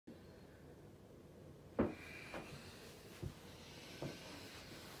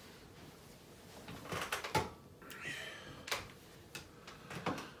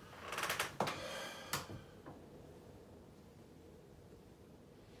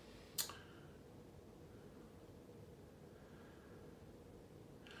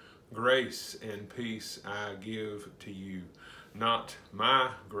Grace and peace I give to you, not my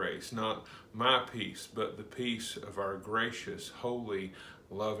grace, not my peace, but the peace of our gracious, holy,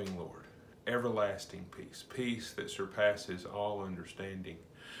 loving Lord. Everlasting peace, peace that surpasses all understanding,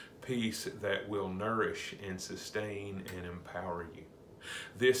 peace that will nourish and sustain and empower you.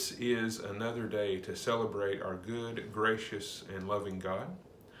 This is another day to celebrate our good, gracious, and loving God.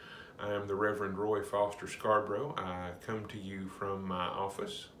 I am the Reverend Roy Foster Scarborough. I come to you from my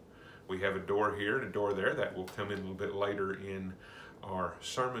office. We have a door here and a door there that will come in a little bit later in our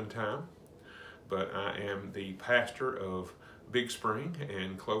sermon time. But I am the pastor of Big Spring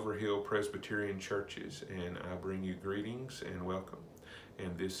and Clover Hill Presbyterian churches, and I bring you greetings and welcome.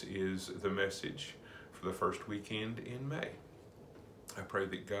 And this is the message for the first weekend in May. I pray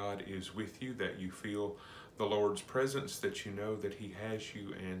that God is with you, that you feel the Lord's presence, that you know that He has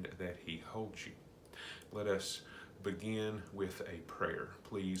you and that He holds you. Let us begin with a prayer.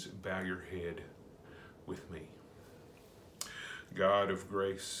 Please bow your head with me. God of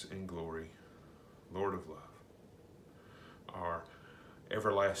grace and glory, Lord of love, our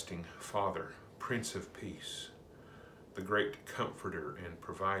everlasting Father, Prince of Peace, the great Comforter and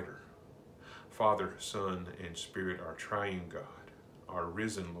Provider, Father, Son, and Spirit, our triune God, our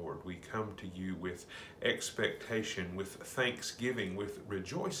risen Lord, we come to you with expectation, with thanksgiving, with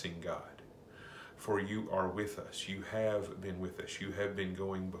rejoicing, God. For you are with us. You have been with us. You have been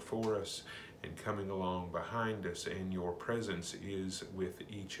going before us and coming along behind us, and your presence is with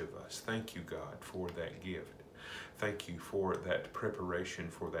each of us. Thank you, God, for that gift. Thank you for that preparation,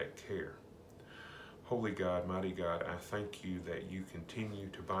 for that care. Holy God, mighty God, I thank you that you continue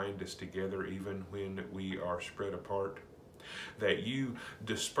to bind us together even when we are spread apart, that you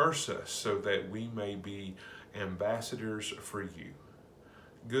disperse us so that we may be ambassadors for you,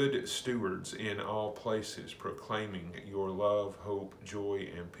 good stewards in all places, proclaiming your love, hope, joy,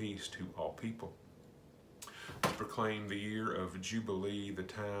 and peace to all people. We proclaim the year of Jubilee, the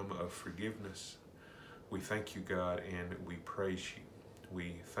time of forgiveness. We thank you, God, and we praise you.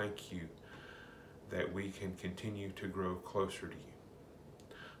 We thank you that we can continue to grow closer to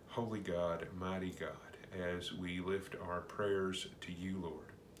you. Holy God, mighty God, as we lift our prayers to you,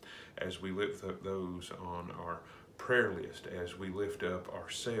 Lord, as we lift up those on our prayer list, as we lift up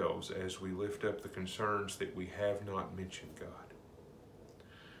ourselves, as we lift up the concerns that we have not mentioned, God,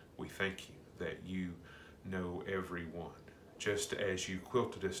 we thank you that you know every one. Just as you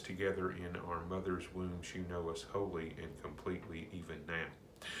quilted us together in our mother's wombs, you know us wholly and completely even now.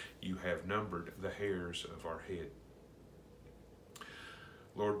 You have numbered the hairs of our head.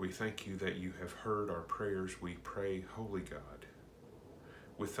 Lord, we thank you that you have heard our prayers. We pray, Holy God,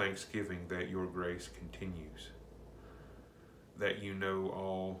 with thanksgiving that your grace continues, that you know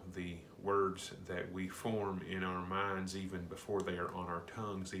all the words that we form in our minds even before they are on our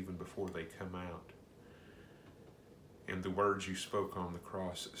tongues, even before they come out. And the words you spoke on the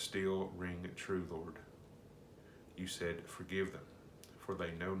cross still ring true, Lord. You said, forgive them, for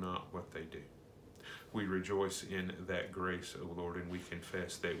they know not what they do. We rejoice in that grace, O Lord, and we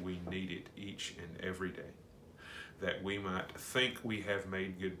confess that we need it each and every day, that we might think we have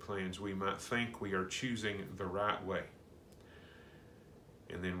made good plans, we might think we are choosing the right way,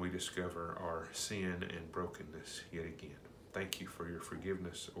 and then we discover our sin and brokenness yet again. Thank you for your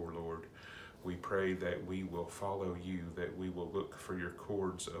forgiveness, O Lord. We pray that we will follow you, that we will look for your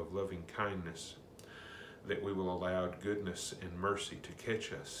cords of loving kindness, that we will allow goodness and mercy to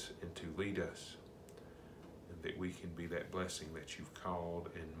catch us and to lead us, and that we can be that blessing that you've called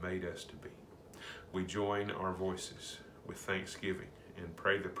and made us to be. We join our voices with thanksgiving and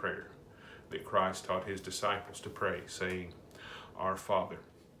pray the prayer that Christ taught his disciples to pray, saying, Our Father,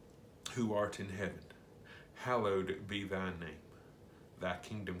 who art in heaven, hallowed be thy name. Thy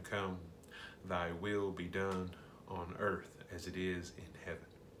kingdom come, thy will be done on earth as it is in heaven.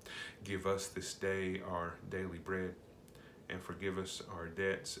 Give us this day our daily bread, and forgive us our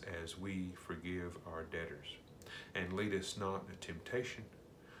debts as we forgive our debtors. And lead us not into temptation,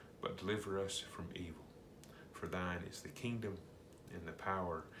 but deliver us from evil. For thine is the kingdom, and the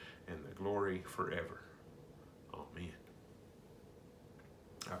power, and the glory forever. Amen.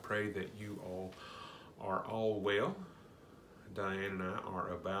 I pray that you all are all well. Diane and I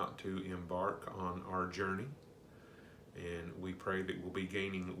are about to embark on our journey, and we pray that we'll be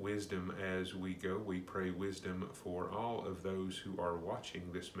gaining wisdom as we go. We pray wisdom for all of those who are watching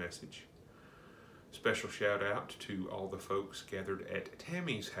this message. Special shout out to all the folks gathered at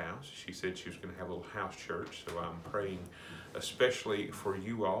Tammy's house. She said she was going to have a little house church, so I'm praying especially for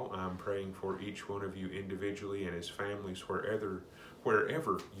you all. I'm praying for each one of you individually and as families wherever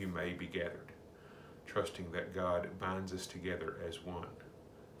you may be gathered, trusting that God binds us together as one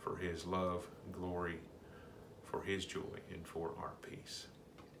for his love, glory, for his joy, and for our peace.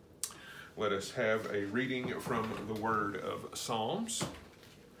 Let us have a reading from the Word of Psalms.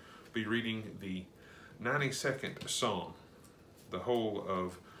 Be reading the 92nd Psalm, the whole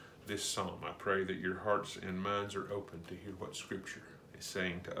of this psalm. I pray that your hearts and minds are open to hear what Scripture is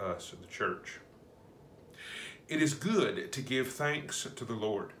saying to us, the church. It is good to give thanks to the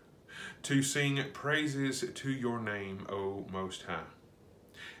Lord, to sing praises to your name, O Most High,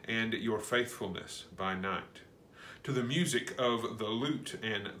 and your faithfulness by night, to the music of the lute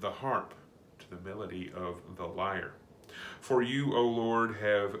and the harp, to the melody of the lyre. For you, O Lord,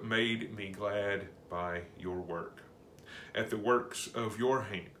 have made me glad by your work. At the works of your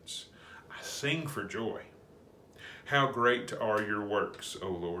hands I sing for joy. How great are your works, O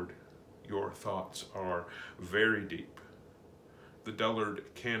Lord! Your thoughts are very deep. The dullard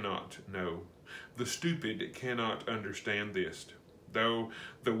cannot know. The stupid cannot understand this. Though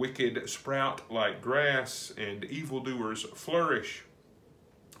the wicked sprout like grass and evildoers flourish,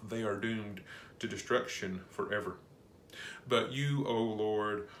 they are doomed to destruction forever. But you, O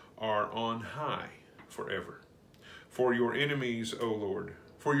Lord, are on high forever. For your enemies, O Lord,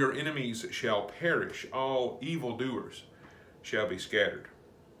 for your enemies shall perish, all evildoers shall be scattered.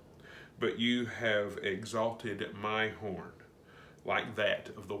 But you have exalted my horn, like that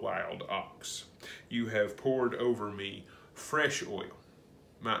of the wild ox. You have poured over me fresh oil.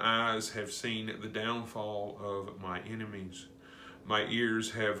 My eyes have seen the downfall of my enemies. My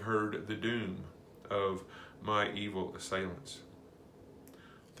ears have heard the doom of my evil assailants.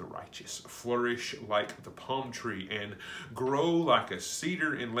 The righteous flourish like the palm tree and grow like a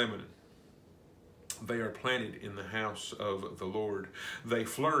cedar in Lebanon. They are planted in the house of the Lord. They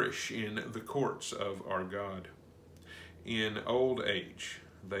flourish in the courts of our God. In old age,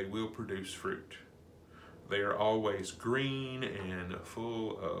 they will produce fruit. They are always green and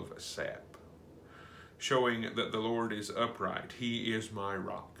full of sap, showing that the Lord is upright. He is my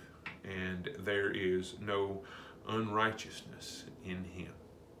rock, and there is no unrighteousness in him.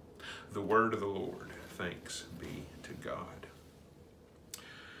 The word of the Lord. Thanks be to God.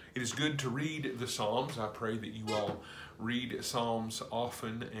 It is good to read the Psalms. I pray that you all read Psalms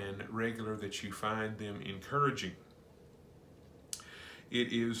often and regular, that you find them encouraging.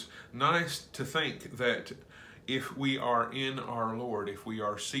 It is nice to think that if we are in our Lord, if we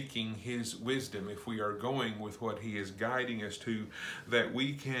are seeking his wisdom, if we are going with what he is guiding us to, that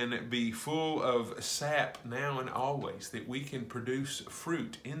we can be full of sap now and always, that we can produce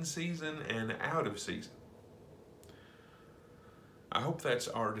fruit in season and out of season. I hope that's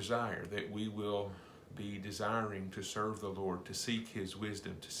our desire, that we will be desiring to serve the Lord, to seek his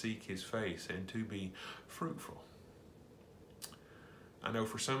wisdom, to seek his face, and to be fruitful. I know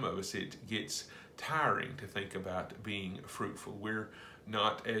for some of us it gets tiring to think about being fruitful. We're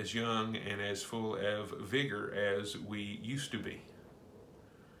not as young and as full of vigor as we used to be.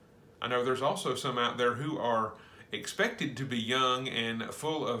 I know there's also some out there who are expected to be young and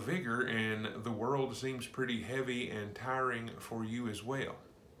full of vigor, and the world seems pretty heavy and tiring for you as well.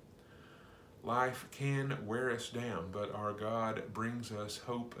 Life can wear us down, but our God brings us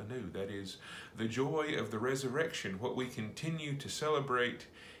hope anew. That is the joy of the resurrection. What we continue to celebrate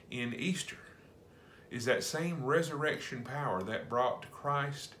in Easter is that same resurrection power that brought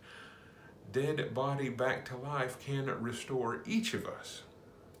Christ's dead body back to life can restore each of us.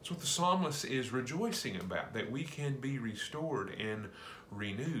 That's what the psalmist is rejoicing about, that we can be restored and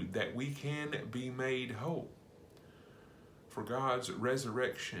renewed, that we can be made whole. For God's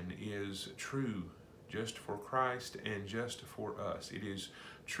resurrection is true just for Christ and just for us. It is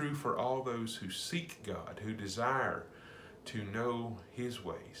true for all those who seek God, who desire to know his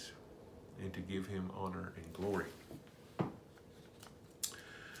ways and to give him honor and glory.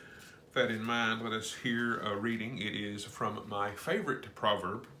 With that in mind, let us hear a reading. It is from my favorite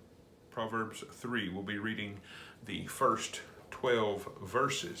proverb, Proverbs 3. We'll be reading the first 12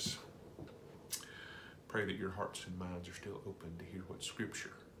 verses. Pray that your hearts and minds are still open to hear what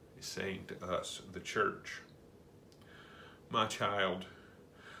Scripture is saying to us, the church. My child,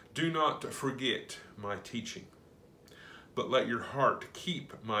 do not forget my teaching, but let your heart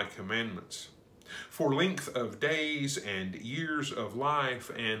keep my commandments. For length of days and years of life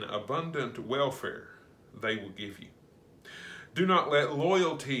and abundant welfare they will give you. Do not let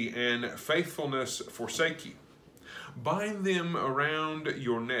loyalty and faithfulness forsake you. Bind them around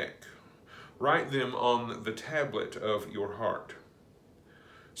your neck. Write them on the tablet of your heart.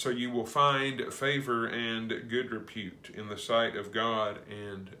 So you will find favor and good repute in the sight of God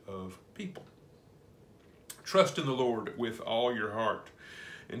and of people. Trust in the Lord with all your heart,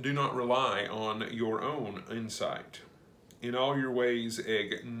 and do not rely on your own insight. In all your ways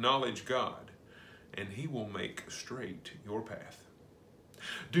acknowledge God, and he will make straight your path.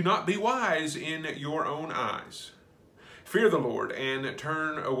 Do not be wise in your own eyes. Fear the Lord and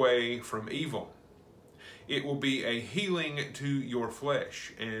turn away from evil. It will be a healing to your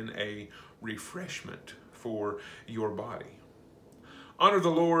flesh and a refreshment for your body. Honor the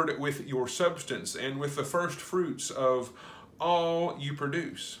Lord with your substance and with the first fruits of all you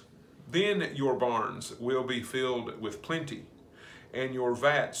produce. Then your barns will be filled with plenty, and your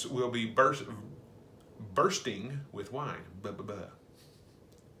vats will be bursting with wine.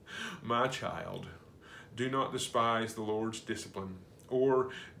 My child, do not despise the Lord's discipline,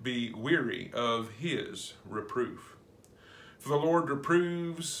 or be weary of his reproof. For the Lord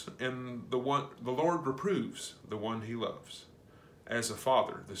reproves the one he loves, as a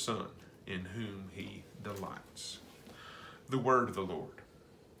father the son in whom he delights. The word of the Lord.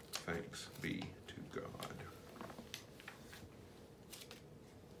 Thanks be to God.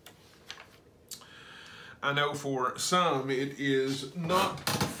 I know for some it is not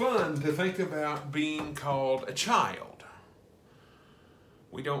fun to think about being called a child.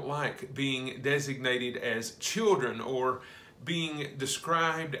 We don't like being designated as children or being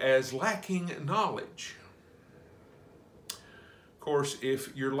described as lacking knowledge. Of course,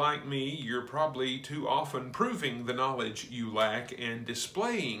 if you're like me, you're probably too often proving the knowledge you lack and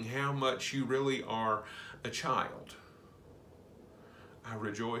displaying how much you really are a child. I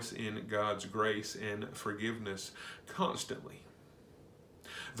rejoice in God's grace and forgiveness constantly.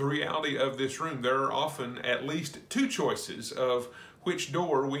 The reality of this room, there are often at least two choices of which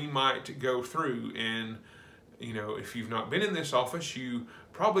door we might go through. And, you know, if you've not been in this office, you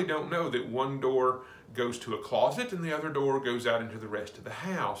probably don't know that one door goes to a closet and the other door goes out into the rest of the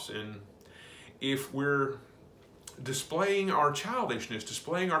house. And if we're displaying our childishness,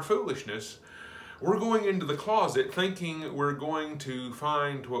 displaying our foolishness, we're going into the closet thinking we're going to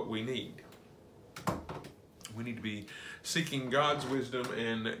find what we need. We need to be seeking God's wisdom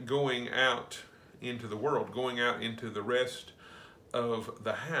and going out into the world, going out into the rest of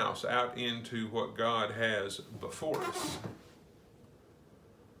the house, out into what God has before us.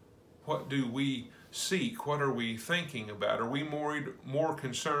 What do we seek? What are we thinking about? Are we more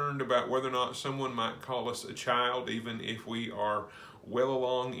concerned about whether or not someone might call us a child, even if we are well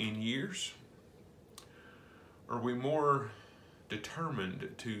along in years? Are we more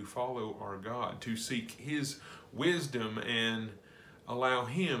determined to follow our God, to seek his wisdom and allow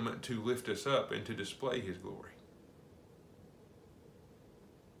him to lift us up and to display his glory?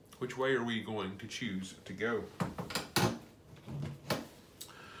 Which way are we going to choose to go?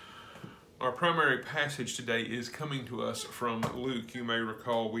 Our primary passage today is coming to us from Luke. You may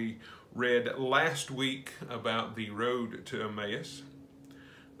recall we read last week about the road to Emmaus.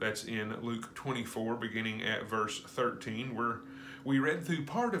 That's in Luke 24, beginning at verse 13. We read through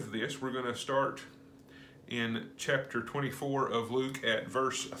part of this. We're going to start in chapter 24 of Luke at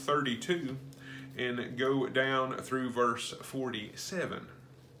verse 32 and go down through verse 47.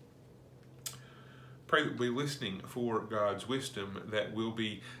 Pray that we'll be listening for God's wisdom, that we'll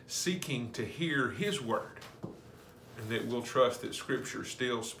be seeking to hear his word, and that we'll trust that Scripture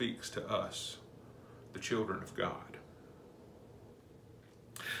still speaks to us, the children of God.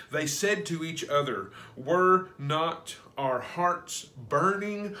 They said to each other, "Were not our hearts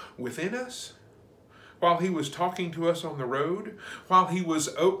burning within us while he was talking to us on the road, while he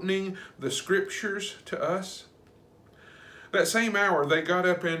was opening the Scriptures to us?" That same hour they got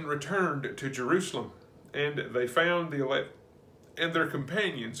up and returned to Jerusalem, and they found the 11 and their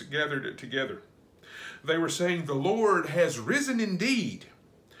companions gathered together. They were saying, "The Lord has risen indeed,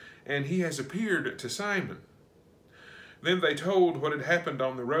 and he has appeared to Simon." Then they told what had happened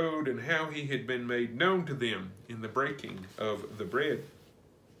on the road and how he had been made known to them in the breaking of the bread.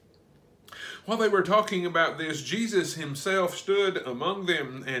 While they were talking about this, Jesus himself stood among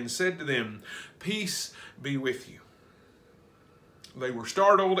them and said to them, "Peace be with you." They were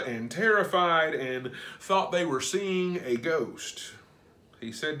startled and terrified and thought they were seeing a ghost.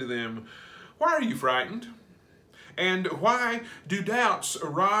 He said to them, "Why are you frightened? And why do doubts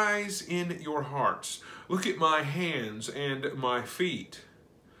arise in your hearts? Look at my hands and my feet.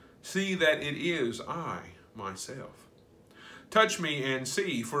 See that it is I myself. Touch me and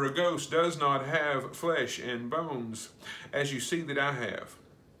see, for a ghost does not have flesh and bones, as you see that I have."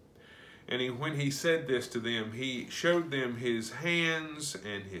 And when he said this to them, he showed them his hands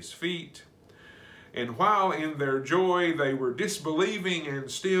and his feet. And while in their joy they were disbelieving and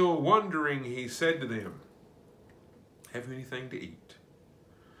still wondering, he said to them, "Have you anything to eat?"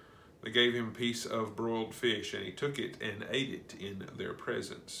 They gave him a piece of broiled fish, and he took it and ate it in their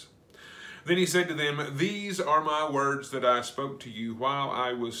presence. Then he said to them, "These are my words that I spoke to you while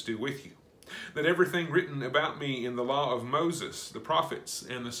I was still with you, that everything written about me in the law of Moses, the prophets,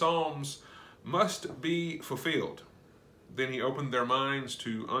 and the Psalms must be fulfilled." Then he opened their minds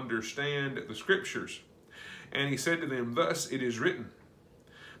to understand the Scriptures. And he said to them, "Thus it is written,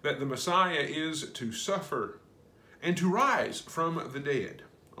 that the Messiah is to suffer and to rise from the dead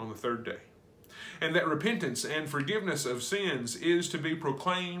on the third day, and that repentance and forgiveness of sins is to be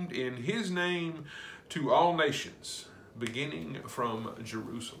proclaimed in his name to all nations, beginning from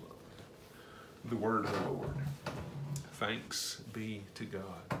Jerusalem." The word of the Lord. Thanks be to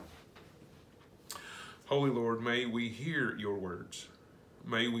God. Holy Lord, may we hear your words.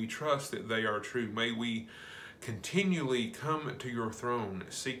 May we trust that they are true. May we continually come to your throne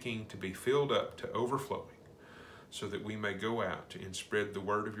seeking to be filled up to overflowing, so that we may go out and spread the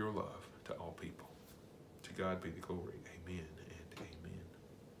word of your love to all people. To God be the glory. Amen and amen.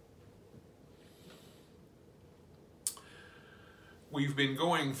 We've been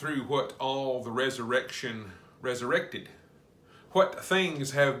going through what all the resurrected. What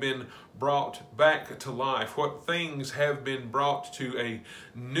things have been brought back to life? What things have been brought to a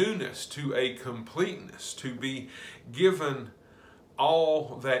newness, to a completeness, to be given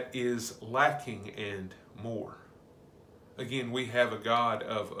all that is lacking and more? Again, we have a God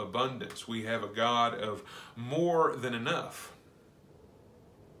of abundance. We have a God of more than enough.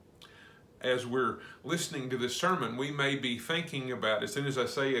 As we're listening to this sermon, we may be thinking about, as soon as I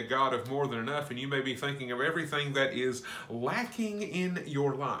say a God of more than enough, and you may be thinking of everything that is lacking in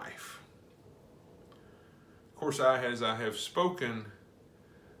your life. Of course, as I have spoken,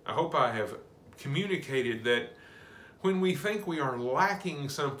 I hope I have communicated that when we think we are lacking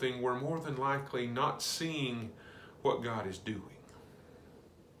something, we're more than likely not seeing what God is doing.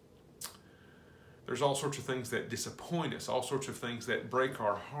 There's all sorts of things that disappoint us, all sorts of things that break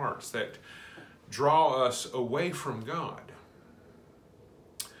our hearts, that draw us away from God.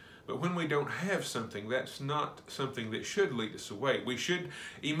 But when we don't have something, that's not something that should lead us away. We should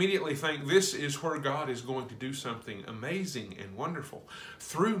immediately think, this is where God is going to do something amazing and wonderful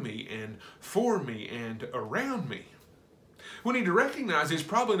through me and for me and around me. We need to recognize it's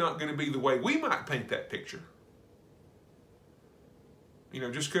probably not going to be the way we might paint that picture.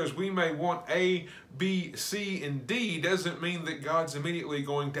 Just because we may want A, B, C, and D doesn't mean that God's immediately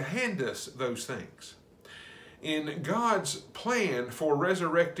going to hand us those things. In God's plan for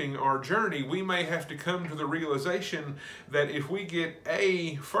resurrecting our journey, we may have to come to the realization that if we get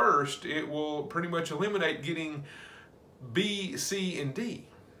A first, it will pretty much eliminate getting B, C, and D.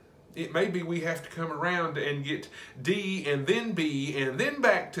 It may be we have to come around and get D, and then B, and then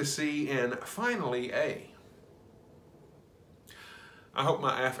back to C, and finally A. I hope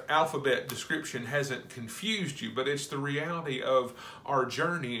my alphabet description hasn't confused you, but it's the reality of our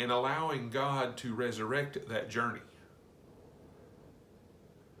journey and allowing God to resurrect that journey.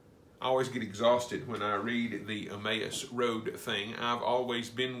 I always get exhausted when I read the Emmaus Road thing. I've always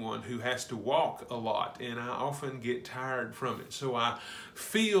been one who has to walk a lot, and I often get tired from it. So I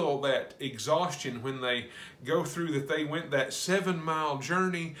feel that exhaustion when they go through that they went that 7-mile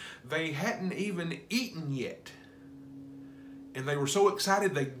journey. They hadn't even eaten yet. And they were so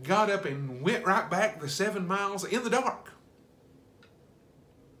excited they got up and went right back the 7 miles in the dark.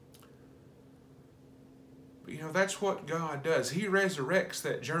 But that's what God does. He resurrects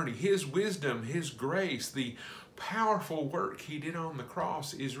that journey. His wisdom, His grace, the powerful work He did on the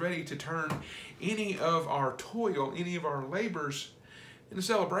cross is ready to turn any of our toil, any of our labors into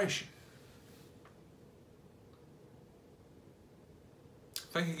celebration.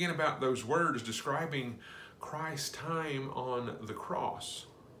 Think again about those words describing Christ's time on the cross.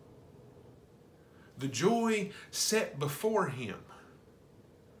 The joy set before Him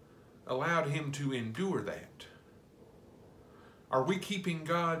allowed Him to endure that. Are we keeping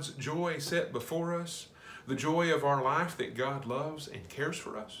God's joy set before us? The joy of our life that God loves and cares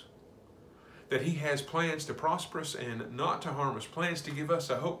for us? That He has plans to prosper us and not to harm us, plans to give us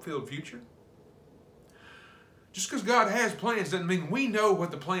a hope-filled future? Just because God has plans doesn't mean we know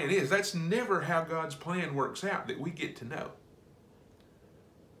what the plan is. That's never how God's plan works out, that we get to know.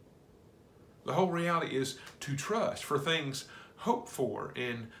 The whole reality is to trust for things hoped for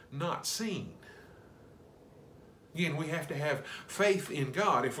and not seen. Again, we have to have faith in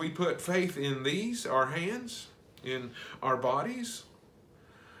God. If we put faith in these, our hands, in our bodies,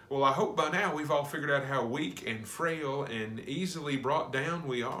 well, I hope by now we've all figured out how weak and frail and easily brought down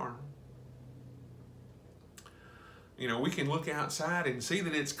we are. We can look outside and see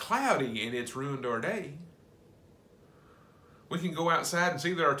that it's cloudy and it's ruined our day. We can go outside and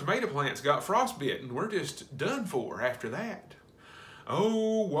see that our tomato plants got frostbite and we're just done for after that.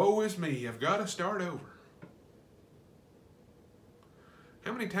 Oh, woe is me, I've got to start over.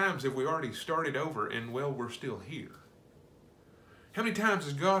 How many times have we already started over and, well, we're still here? How many times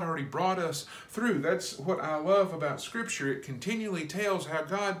has God already brought us through? That's what I love about Scripture. It continually tells how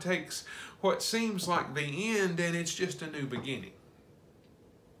God takes what seems like the end and it's just a new beginning.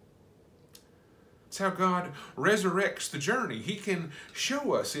 It's how God resurrects the journey. He can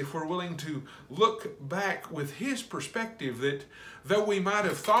show us, if we're willing to look back with His perspective, that though we might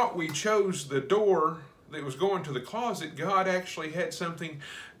have thought we chose the door that was going to the closet, God actually had something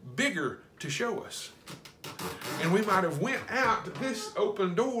bigger to show us. And we might have went out this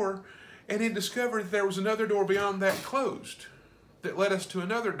open door and then discovered that there was another door beyond that closed, that led us to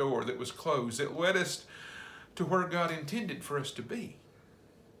another door that was closed, that led us to where God intended for us to be.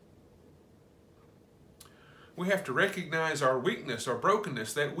 We have to recognize our weakness, our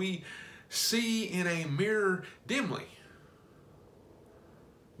brokenness, that we see in a mirror dimly.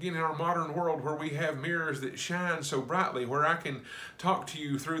 Again, in our modern world where we have mirrors that shine so brightly, where I can talk to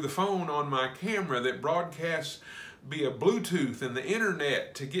you through the phone on my camera that broadcasts via Bluetooth and the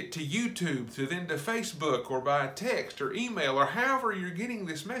internet to get to YouTube, to then to Facebook, or by text or email, or however you're getting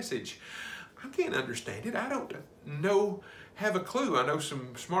this message. I can't understand it. I don't have a clue. I know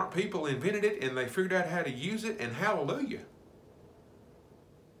some smart people invented it and they figured out how to use it, and hallelujah.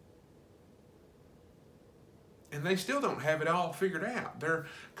 And they still don't have it all figured out. They're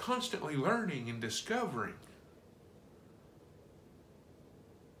constantly learning and discovering.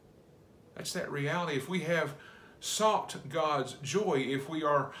 That's that reality. If we have sought God's joy, if we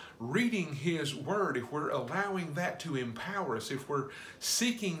are reading His Word, if we're allowing that to empower us, if we're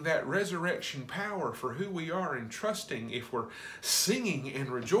seeking that resurrection power for who we are and trusting, if we're singing and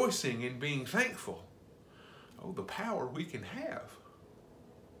rejoicing and being thankful, oh, the power we can have.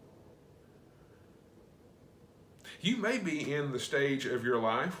 You may be in the stage of your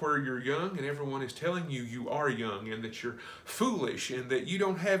life where you're young and everyone is telling you you are young and that you're foolish and that you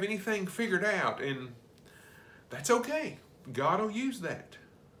don't have anything figured out, and that's okay. God will use that.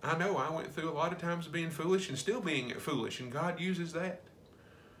 I know I went through a lot of times being foolish and still being foolish, and God uses that.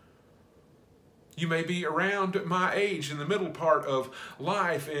 You may be around my age in the middle part of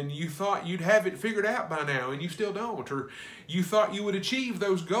life and you thought you'd have it figured out by now and you still don't, or you thought you would achieve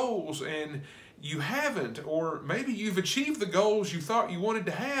those goals and you haven't, or maybe you've achieved the goals you thought you wanted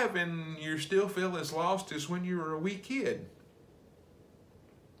to have and you still feel as lost as when you were a wee kid.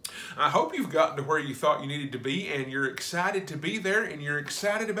 I hope you've gotten to where you thought you needed to be and you're excited to be there and you're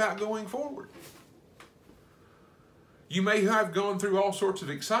excited about going forward. You may have gone through all sorts of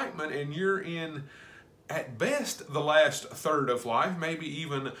excitement and you're in, at best, the last third of life, maybe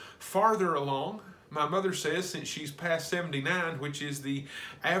even farther along. My mother says since she's past 79, which is the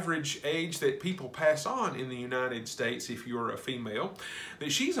average age that people pass on in the United States if you're a female,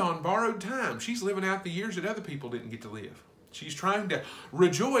 that she's on borrowed time. She's living out the years that other people didn't get to live. She's trying to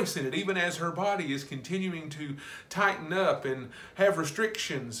rejoice in it, even as her body is continuing to tighten up and have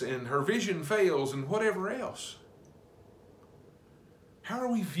restrictions and her vision fails and whatever else. How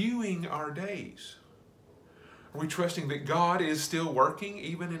are we viewing our days? Are we trusting that God is still working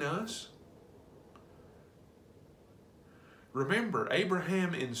even in us? Remember,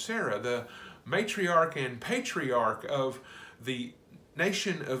 Abraham and Sarah, the matriarch and patriarch of the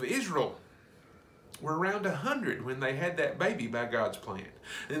nation of Israel, were around 100 when they had that baby by God's plan.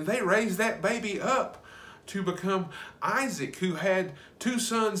 And they raised that baby up to become Isaac, who had two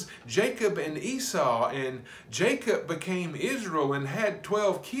sons, Jacob and Esau. And Jacob became Israel and had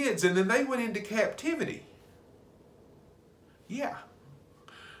 12 kids, and then they went into captivity. Yeah.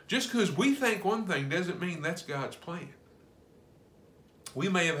 Just because we think one thing doesn't mean that's God's plan. We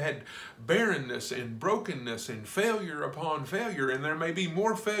may have had barrenness and brokenness and failure upon failure, and there may be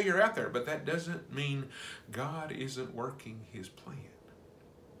more failure out there, but that doesn't mean God isn't working His plan.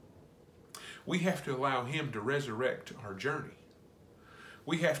 We have to allow Him to resurrect our journey.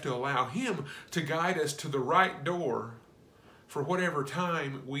 We have to allow Him to guide us to the right door for whatever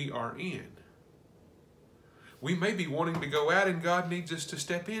time we are in. We may be wanting to go out and God needs us to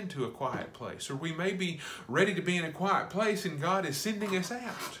step into a quiet place. Or we may be ready to be in a quiet place and God is sending us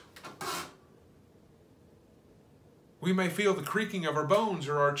out. We may feel the creaking of our bones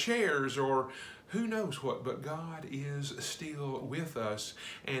or our chairs or who knows what, but God is still with us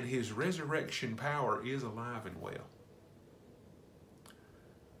and His resurrection power is alive and well.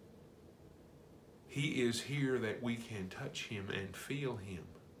 He is here that we can touch Him and feel Him.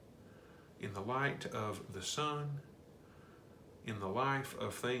 In the light of the sun, in the life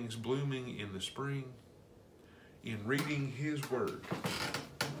of things blooming in the spring, in reading His Word.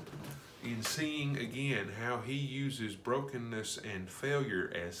 in seeing again how he uses brokenness and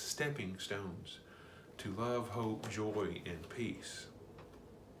failure as stepping stones to love, hope, joy, and peace.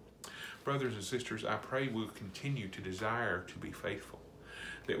 Brothers and sisters, I pray we'll continue to desire to be faithful,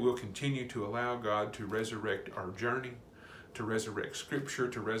 that we'll continue to allow God to resurrect our journey, to resurrect Scripture,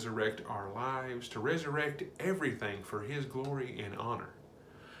 to resurrect our lives, to resurrect everything for his glory and honor,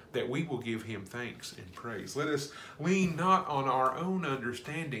 that we will give him thanks and praise. Let us lean not on our own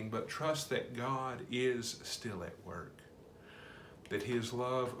understanding, but trust that God is still at work, that his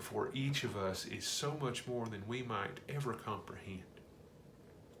love for each of us is so much more than we might ever comprehend,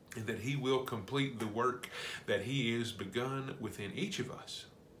 and that he will complete the work that he has begun within each of us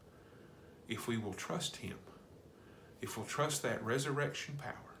if we will trust him, if we'll trust that resurrection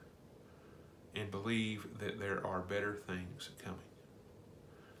power and believe that there are better things coming.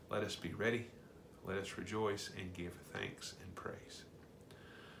 Let us be ready, let us rejoice and give thanks and praise.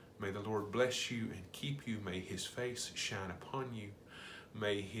 May the Lord bless you and keep you. May his face shine upon you.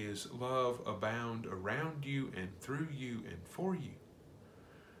 May his love abound around you and through you and for you.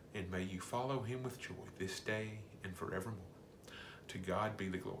 And may you follow him with joy this day and forevermore. To God be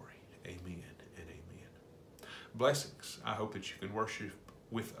the glory. Amen and amen. Blessings. I hope that you can worship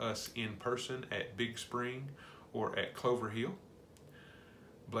with us in person at Big Spring or at Clover Hill.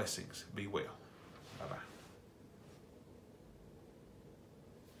 Blessings. Be well.